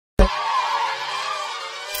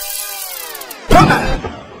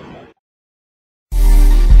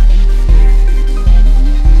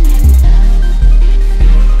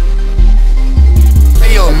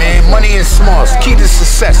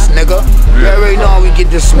nigga. You already know how we get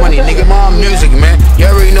this money, nigga. My music, man. You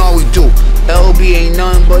already know how we do. LB ain't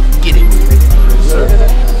nothing but get it, nigga.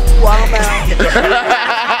 Well, I'm out.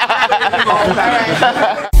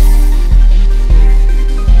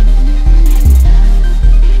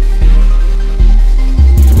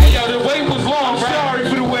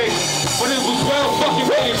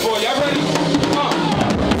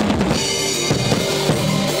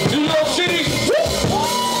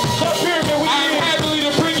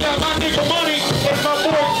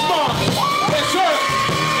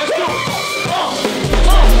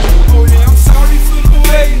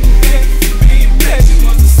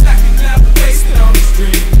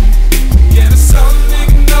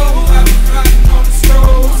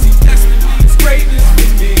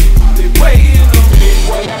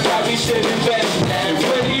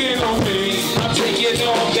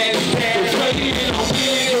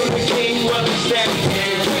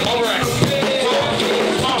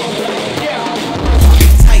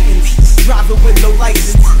 With no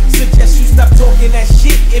license, suggest you stop talking that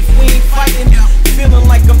shit if we ain't fighting. Feeling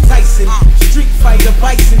like I'm Tyson, street fighter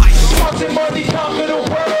bison. Wanting money, conquer the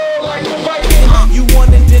world like a Viking. You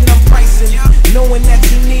want it, then I'm pricing, knowing that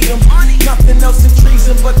you need them. Nothing else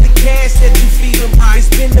intrigues them but the cash that you feed them.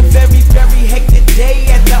 It's been a very, very hectic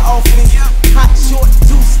day at the office. Hot short,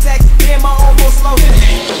 2 stacks, damn, I almost lost it.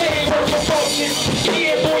 Hey, work for focus,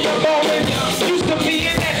 yeah, boy, you're ballin'. Used to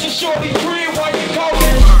be in at your shorty crib while you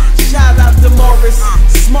callin'. Shout out to Morris,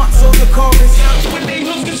 SMARTS on the chorus. When they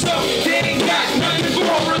look us up, they ain't got nothing for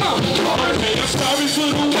us. I'm sorry for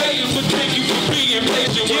the waiting, but thank you for being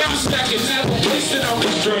patient. Yeah, I'm stacking that, wasted on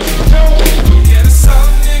this drink. Yeah, that's all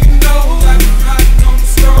a nigga know, I've been riding on the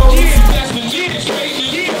stroll. Yeah, that's the years,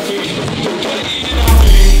 waiting on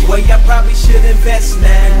me. Well, y'all probably should invest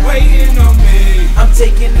now. Waiting on me. I'm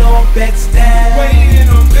taking all bets down. Waiting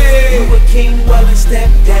on me. You a king, well, and step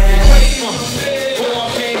down. Waiting on me.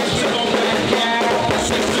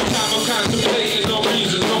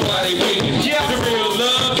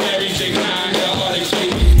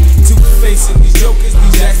 These jokers,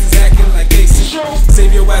 these actors acting like aces.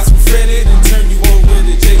 Save your ass for credit and turn you over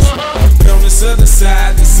to Jason. But on this other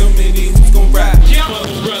side, there's so many who's gon' ride.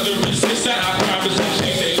 Brother and sister, I promise you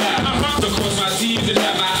change their life. So cross my T's and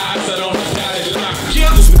have my eyes set on the side of the line.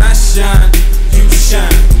 Cause when I shine, you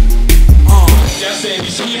shine. Y'all say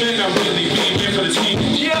he's scheming, I'm really beaming for the team.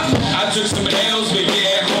 I took some L's, but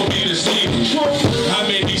yeah, hope you to see. I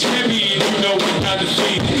made these champions, you know we're not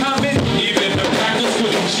defeated. Even the practice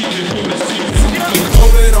couldn't cheat it through the season.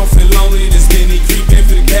 Hold it, don't feel lonely, this many creeping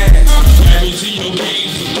for the cash. Guarantee your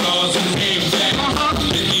games, the cars and the game back.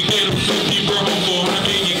 If you get them 50, bro, for $1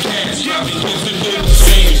 million cash. Probably gets a good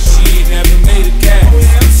change. She ain't never made a cash. Oh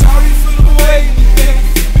yeah, I'm sorry for the way you think.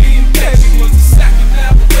 Being petty was a second,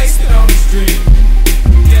 now wasted on the street.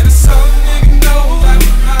 Yeah, that's all a nigga know, I've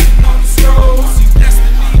been riding on the stroll. See,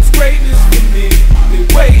 destiny is greatness for me. They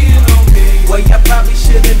waiting on me. Well, y'all probably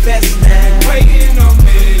should invest now. Waiting on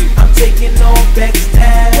me. I'm taking all bets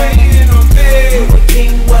down. Waiting on me. You a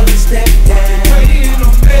king, well, and step down. Waiting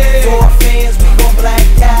on me. For our fans, we gon' black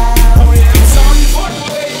out. Oh yeah, I'm sorry for the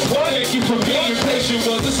way. Thank you for being patient.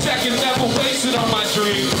 Was a second never wasted on my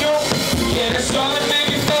dream. Yeah, that's all that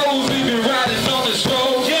nigga knows. We've been riding on this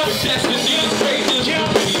road. But destiny is greatness for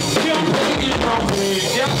me. Waiting on me.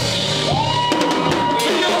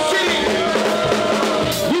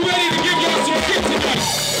 We ready to give y'all some shit tonight.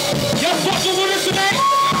 Y'all fucking with us tonight?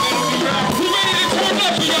 We ready to turn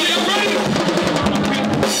up for y'all. Y'all ready?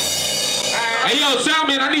 Hey yo,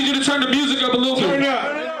 Soundman, I need you to turn the music up a little bit. Turn up.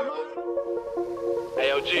 Hey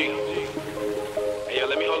yo, G. Hey yo,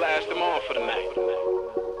 let me hold ask them on for the night.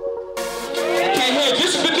 Okay, hey,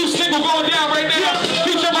 this is the new single going down right now.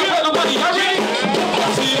 Feature my brother Buddy. Y'all ready?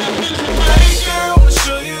 See that picture, Hey girl, I'ma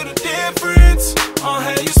show you the difference on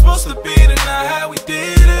how you supposed to be and not how we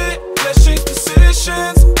did it. Let's change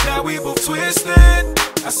positions, now we both twisted.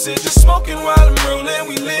 I said you're smoking while I'm rolling,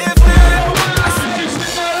 we living. I said you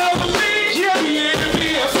still not over me. Yeah, we in the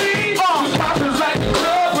VIP. Poppin' like the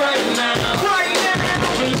club right now. Right now,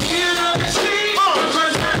 I'm getting up the street.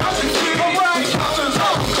 First time I can see the right. Poppin'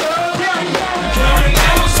 like the club right now. Carry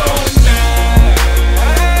those on now.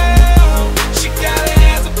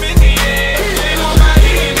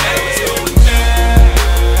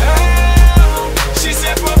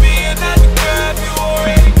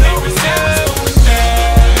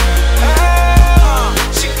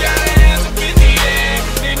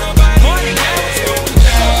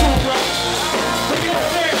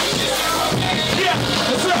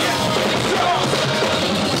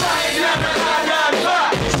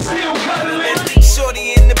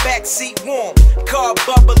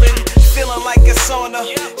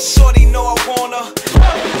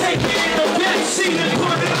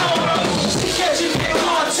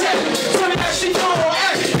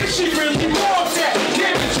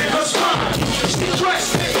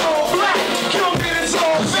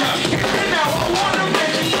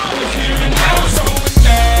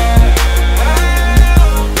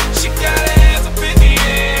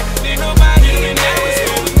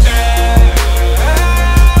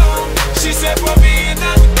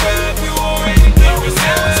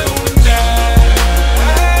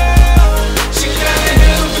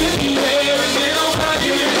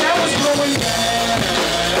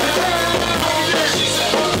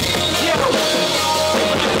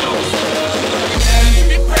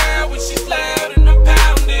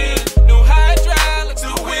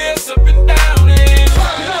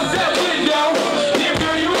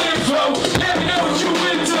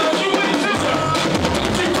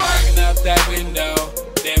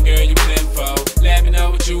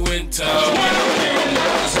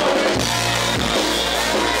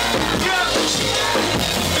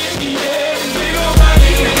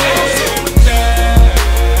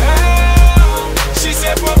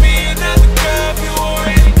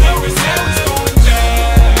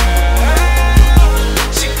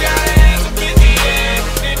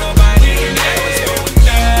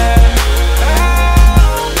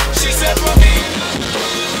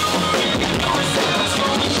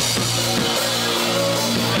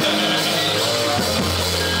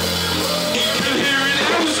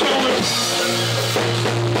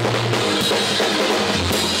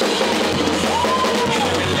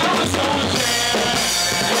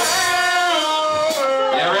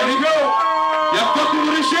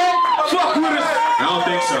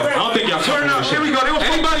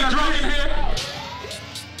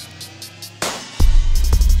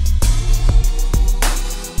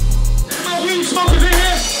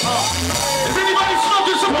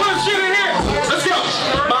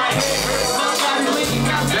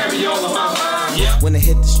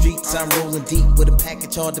 hit the streets, I'm rolling deep with a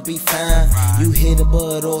package hard to be found. You hit a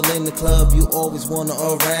bud all in the club, you always wanna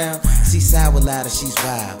around. See sour louder, she's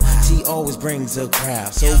wild, she always brings a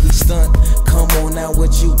crowd. So we stunt, come on now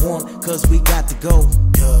what you want, cause we got to go.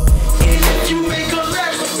 And if you make a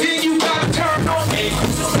left, then you gotta turn on me.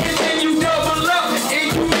 And then you double up,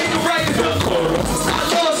 and you make a right hook. I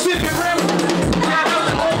love sipping rim, got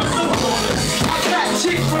nothing over some corners. I got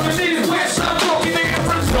chicks from the Midwest, I'm talking in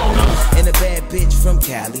Arizona. And a bad bitch from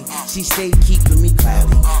Cali, she stayed keeping me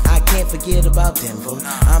cloudy. I can't forget about Denver,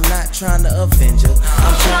 I'm not trying to offend ya.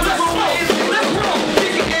 I'm trying to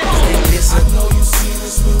I know you seen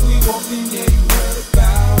us when we walked in, yeah, you heard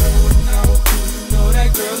about her. Now you know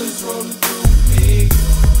that girl is rolling through me.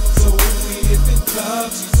 So when we hit the club,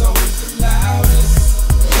 she's always the loudest.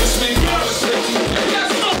 This make her tricky.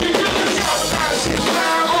 That's something really loud. She's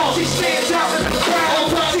wild. She stands out in the crowd.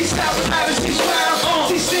 She's stopping out and she's wild.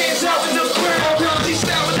 She stands out in the crowd. She's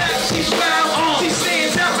stopping out and she's wild. She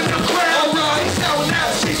stands out in the crowd. She's stopping out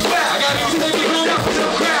and she's wild. She's stopping in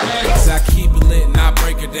the crowd. Cause I keep it lit and I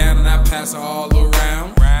break her down and I pass her all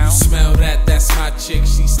around. You smell that, that's my chick,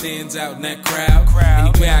 she stands out in that crowd.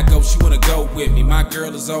 Anywhere I go, she wanna go with me. My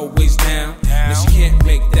girl is always down, but she can't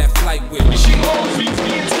make that flight with me. She always meets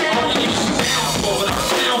me in town. When she's down for what I'm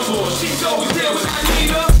down for. She's always there when I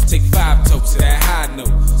need her. Take 5 totes to that high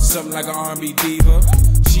note, something like an R&B diva,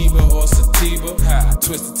 Chiba or Sativa. I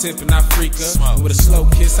twist the tip and I freak her, and with a slow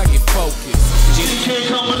kiss I get focused. She can't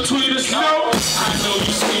come between us, no. I know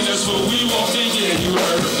you seen us when we walked in, yeah, you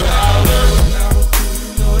heard about her.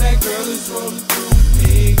 That girl is rolling through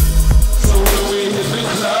me. So when we hit the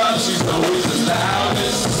club, she's always the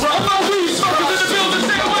loudest. Well, my weed smokers in the building,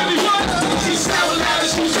 say with me, what? She's sour loud and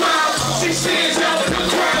she's wild. She stands out in the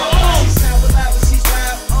crowd. She's sour loud and she's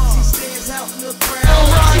wild, she stands out in the crowd.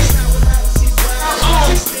 She's sour loud and she's wild,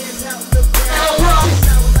 she stands out in the crowd. She's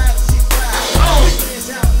sour loud and she's wild, she stands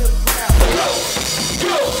out in the crowd.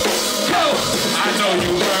 Go, go, I know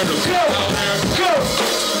you heard of go, go,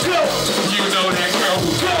 go. You know that girl who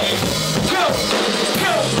go, go,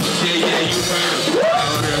 go. Yeah, you heard of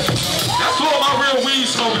That's for all my real weed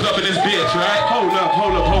smokers up in this bitch, right? Hold up.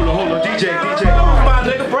 DJ. Come on,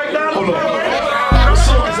 nigga, break down. Hold up. What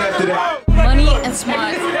song is after that? Money and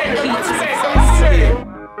smarts, the key to success.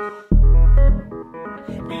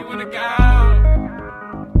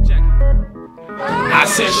 I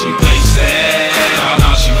said she basic, oh no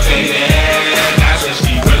she faded. I said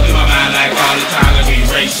she running through my mind like all the time that we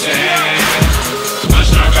racing. Much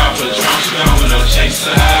drunk off the trunk, she gone with no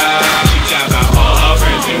chaser. She got about all her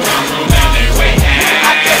friends in one room and they waiting.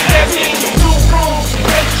 I guess that means 2 rooms,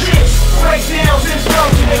 8 chicks, breakdowns and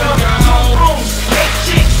flows, nigga. 2 rooms, 8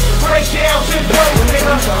 chicks, breakdowns and flows,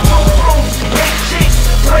 nigga. 2 rooms, 8 chicks,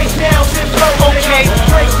 breakdowns and flows, nigga.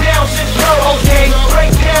 Breakdowns and flows, okay.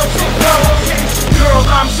 Breakdowns and flows. Girl,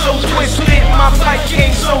 I'm so twisted, my flight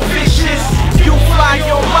game so vicious. You fly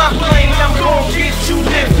on my plane, I'm gon' get you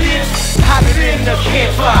lifted. Hotter than the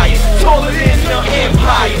campfire, taller than the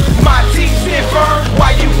empire. My teeth been burned,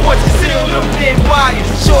 while you boys seal them thin wires.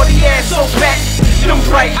 Shorty ass so fat, them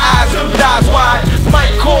bright eyes, them eyes wide.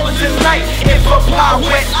 Might call it tonight, if a pie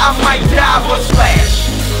wet, I might dive or splash.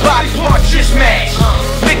 Body parts just smash.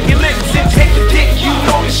 Lick your lips and take the dick, you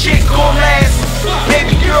know the shit gon' last.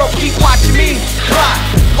 Baby girl, keep watching me, rock.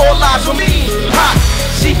 All eyes on me, rock.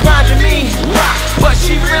 She grinding me, rock. But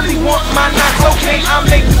she really want my knots, okay, I'll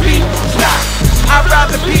make the beat stop. I'd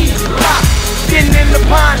rather be rock than in the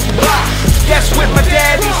pond, rock. That's what my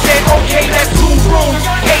daddy said, okay, that's 2 rooms,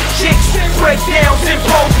 8 chicks, breakdowns and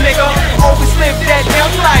flows, nigga. Always live that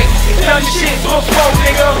young life, done shit before,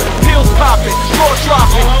 nigga. Pills poppin', floor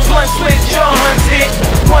dropping, blunt split, your hunts hit.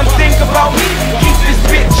 One thing about me, keep this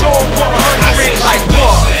bitch on 100 like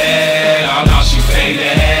what? Oh no she faded.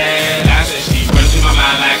 I said she running through my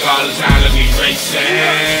mind like all the time that we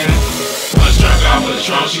racing. Much drunk off the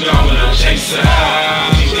trunk, she gone with no chaser.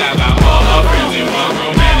 She got about all her friends in one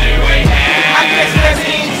room and they waiting. I guess that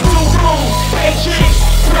means 2 rooms, 8 chicks,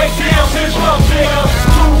 breakdowns and flows, nigga.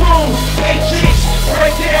 2 rooms, 8 chicks,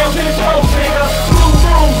 breakdowns and flows, nigga. 2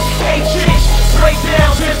 rooms, 8 chicks,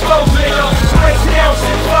 breakdowns and flows, nigga. Breakdowns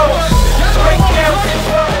and flows, breakdowns and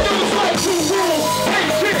flows. 2 rooms, 8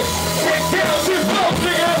 chicks, breakdowns and flows,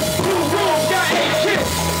 nigga. 2 rooms, got 8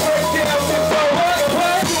 chicks, breakdowns and flows.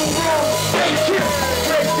 2 rooms, 8 chicks,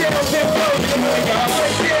 breakdowns and flows, nigga.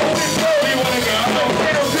 Breakdowns and flows, you wanna go?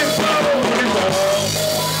 Breakdowns and flows.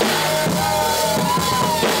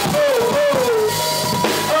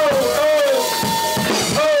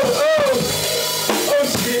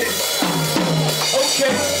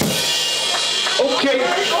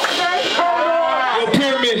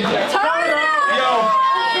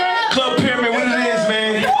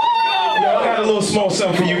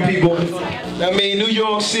 mean, New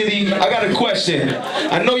York City. I got a question.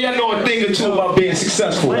 I know y'all know a thing or two about being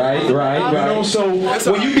successful, right? You know, so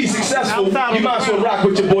when you be successful, you might as well rock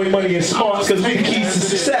with your boy Money and Smarts, because we the keys to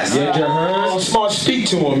success. Yeah, you heard? Smarts, speak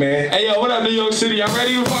to him, man. Hey, yo, what up, New York City? Y'all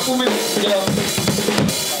ready to fuck with me? Yo.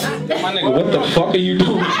 My nigga, what the fuck are you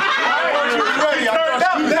doing?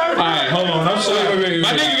 Alright, hold on. I'm sorry.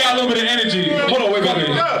 My nigga got a little bit of energy. Hold on, wait a minute.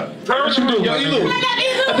 What you doing? Yo, Elew.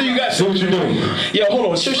 I think you got something. What you doing? Yo, hold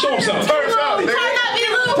on. Show him something.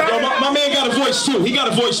 Yo, my man got a voice too. He got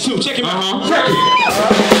a voice too. Check him out. Check it.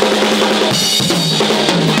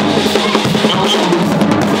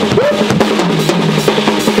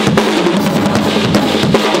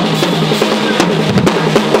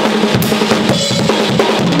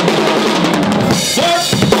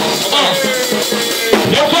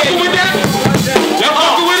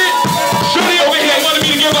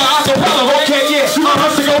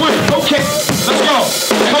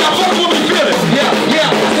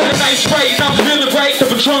 I'm feeling great, the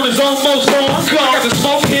Patron is almost on. I got the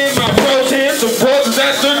smoke in my bros hands, some roses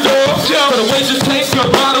at the door. So the waitress takes a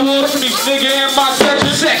bottle of water from each nigga in my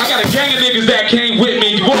section. I got a gang of niggas that came with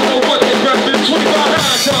me. You won't know what they rest in 25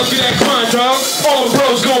 times, dog, get that crime, dog. All the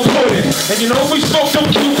bros gon' put it. And you know we smoke them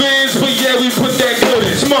Cubans, but yeah, we put that good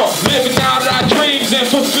in. Smoke, living out our dreams and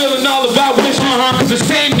fulfilling all of our wishes. The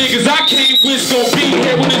same niggas I came with gon' be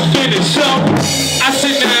here when it's finished. So I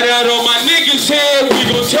sit out on my niggas here, we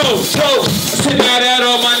gon' toast. Sit out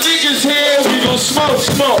on my niggas here, we gon' smoke.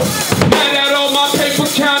 Night out on my paper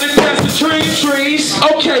counting past the trees.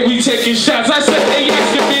 Okay, we taking shots. I said they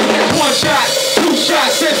asking me, that's 1 shot, 2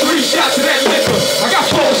 shots, said 3 shots of that liquor. I got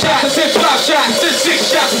 4 shots, I said 5 shots, I said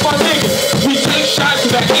 6 shots with my niggas. We take shots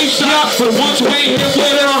cause I ain't shot for the ones who ain't here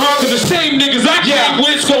with it. Cause the same niggas I came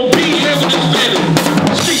with gon' be here when it's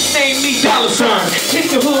finished. Streets name me $.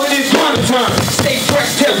 Hit the hood, it's money time. Stay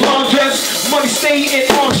fresh, have long dress. Money stay in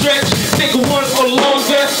arm stretch. Nigga one for long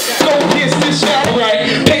vest. Go against this shot, right?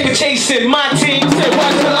 Paper chasing my team. Said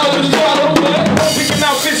watch the others follow. Picking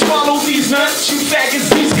outfits, follow these nuts. You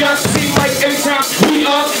faggots, these guns. Seem like every time we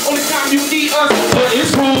up, only time you need us. But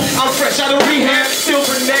it's cool, I'm fresh out of rehab. Still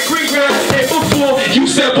bring that green grass. And before you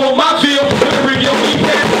step on my field, bring your weed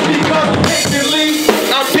back. Because technically,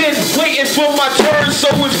 I've been waiting for my turn,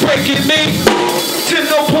 so it's breaking me to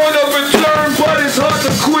no point of return, but it's hard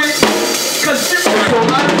to quit. Cause this is all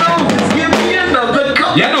I know. Just give me another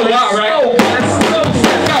cup. Yeah, I know why, right?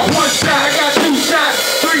 Got 1 shot, I got 2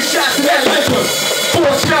 shots, 3 shots of that liquor, 4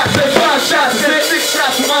 shots, and 5 shots, and 6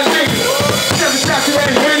 shots of my niggas, 7 shots of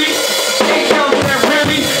that Henny, 8 counts of that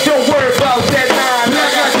Remy. Don't worry about that 9. I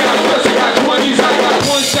got plus, I got 20s, I got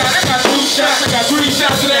 1 shot, I got 2 shots, I got 3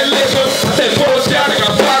 shots of that liquor. I said 4 shots, I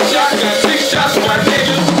got 5 shots, I got 6 shots of my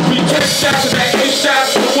niggas. We 10 shots of that 8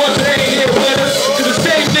 shots, the ones that ain't here with us. Cause the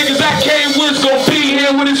same niggas I came with gon' be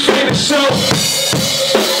here when it's finished. So, give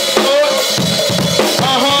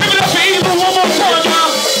it up for Elew one more time,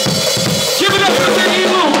 y'all. Give it up for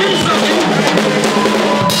Elew. Give me something.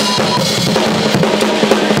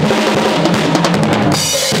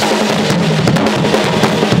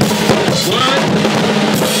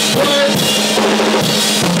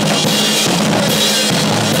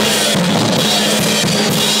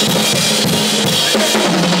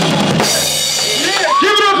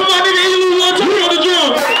 Give it up for my nigga Elew one time on the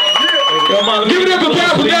drum. Give it up for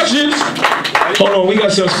POW Productions. Hold on, we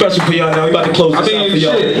got something special for y'all now. We about to close this out for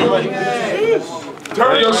y'all.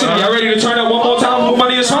 Yo, City, y'all ready to turn up one more time for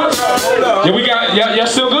Money and Smarts? Yeah, we got, y'all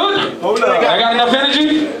still good? Hold on. I got enough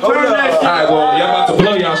energy? Alright, well, y'all about to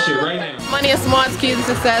blow y'all shit right now. Money and Smarts, keys to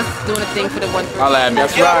success, doing a thing for the 1 3. I'll add me.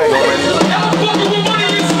 That's right. Y'all fucking with Money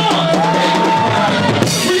and Smarts.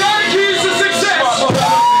 We got the keys to success.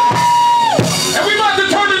 And we about to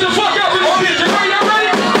turn it the fuck up in this bitch. Y'all ready?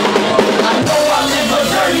 I know I live a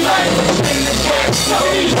dirty life.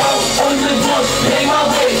 These hoes only once pay my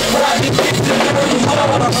way, but I can get the dirty flow.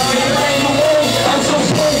 I'm so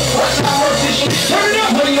smooth. Watch how I work this shit. Turn it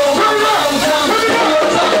up. Money on my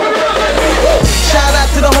Shout out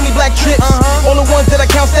to the homie Black Trips, all the ones that I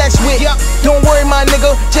count stacks with. Don't worry, my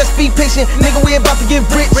nigga, just be patient. Nigga, we about to get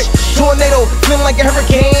rich. Tornado, feeling like a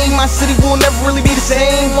hurricane. My city will never really be the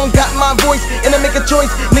same. One got my voice, and I make a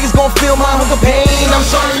choice. Niggas gon' feel my hunger pain. I'm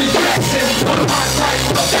sorry, Jackson, one of my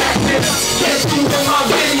type of actors. Guess you in my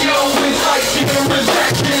video is like chicken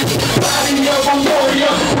rejection. Body of a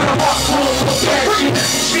warrior, when I walk through perfection.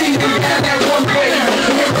 She got that one way.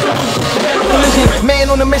 man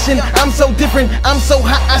on a mission, I'm so different, I'm so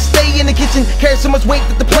hot, I stay in the kitchen. Carry so much weight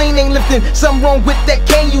that the plane ain't lifting. Something wrong with that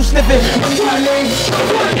cane you sniffing.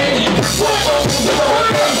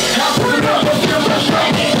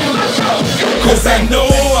 Cause I know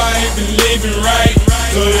I ain't been living living right.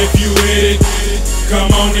 So if you with it, come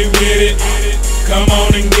on and get it. Come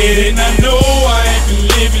on and get it. And I know I ain't been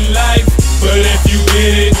living life, but if you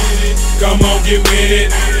with it, come on get with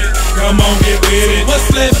it. Come on get with it. What's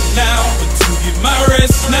left now but to get my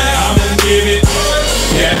rest now? I'm gonna give it.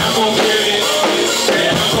 Yeah, I'm gonna give it.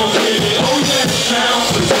 Yeah, I'm gonna give it. Oh yes, now.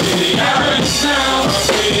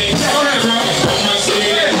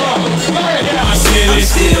 I'm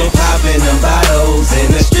still popping them bottles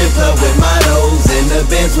in the strip club with models, in the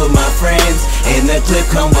Benz with my friends, in the clip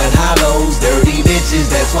come with hollows, dirty bitches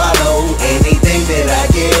that swallow anything that I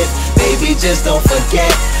give. Baby, just don't forget,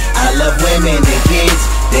 I love women and kids,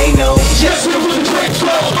 they know. Yes, we're with the great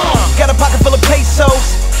flow. Got a pocket full of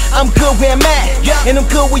pesos, I'm good where I'm at, and I'm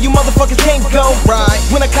good where you motherfuckers can't go. Right.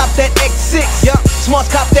 When I cop that X6, Smarts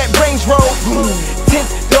cop that Range Rover, tint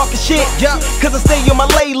dark as shit, cause I stay on my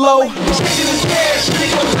lay low.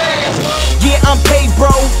 Yeah, I'm paid, bro,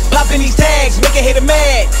 popping these tags, make a hater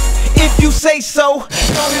mad, if you say so. Cause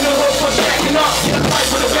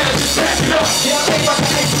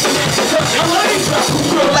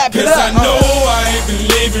I know I ain't been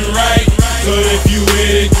living right, so if you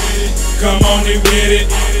with it, come on and get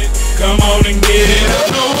it. Come on and get it. I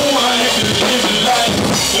know I ain't been living life,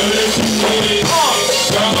 so if you with it,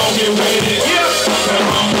 come on get with it. Come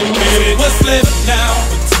on and get it. What's left now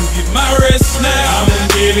but to get my rest now? I'm gonna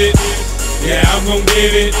give it. Yeah, I'm gonna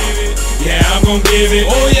give it. Yeah, I'm gonna give it.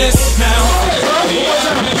 Oh yes, now.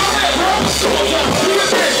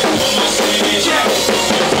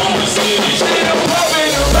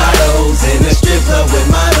 Bottles in the strip club with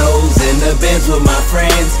models, in the Benz with my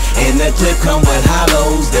friends, in the clip come with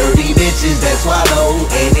hollows, dirty bitches that swallow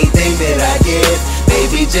anything that I give.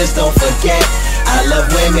 Baby, just don't forget, I love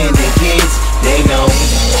women and kids, they know.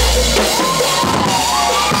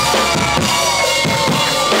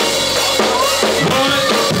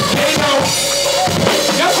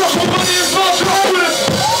 That's what my money is for.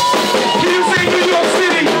 Can you say New York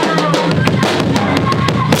City?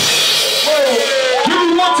 Give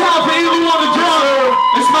me one time for Elew on the drum.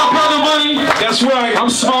 It's my brother Money. That's right. I'm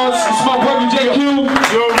Smarts. It's my brother JQ.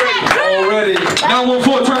 You already.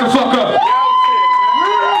 914, turn the fuck up.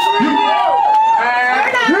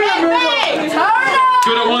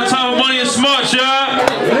 Give it one time, Money and Smarts,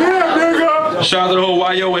 y'all. Shout out to the whole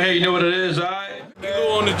YO and hey, you know what it is, alright?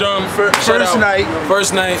 On the drum. First night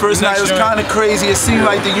was kind of crazy. It seemed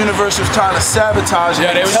like the universe was trying to sabotage it.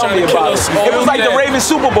 Yeah, they was trying to kill us. It was like the Ravens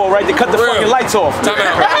Super Bowl, right? They cut the fucking lights off. Time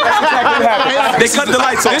out. That's exactly what happened. They cut the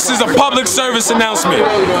lights off. This is a public service announcement.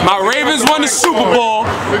 My Ravens won the Super Bowl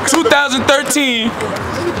 2013.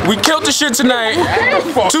 We killed the shit tonight.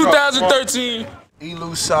 2013.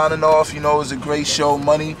 Elew signing off. You know, it was a great show.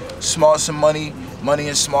 Money, Smarts and Money. Money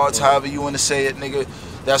and Smarts, however you want to say it, nigga.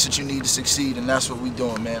 That's what you need to succeed, and that's what we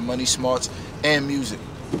doing, man. Money, Smarts, and music.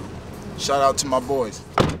 Shout out to my boys.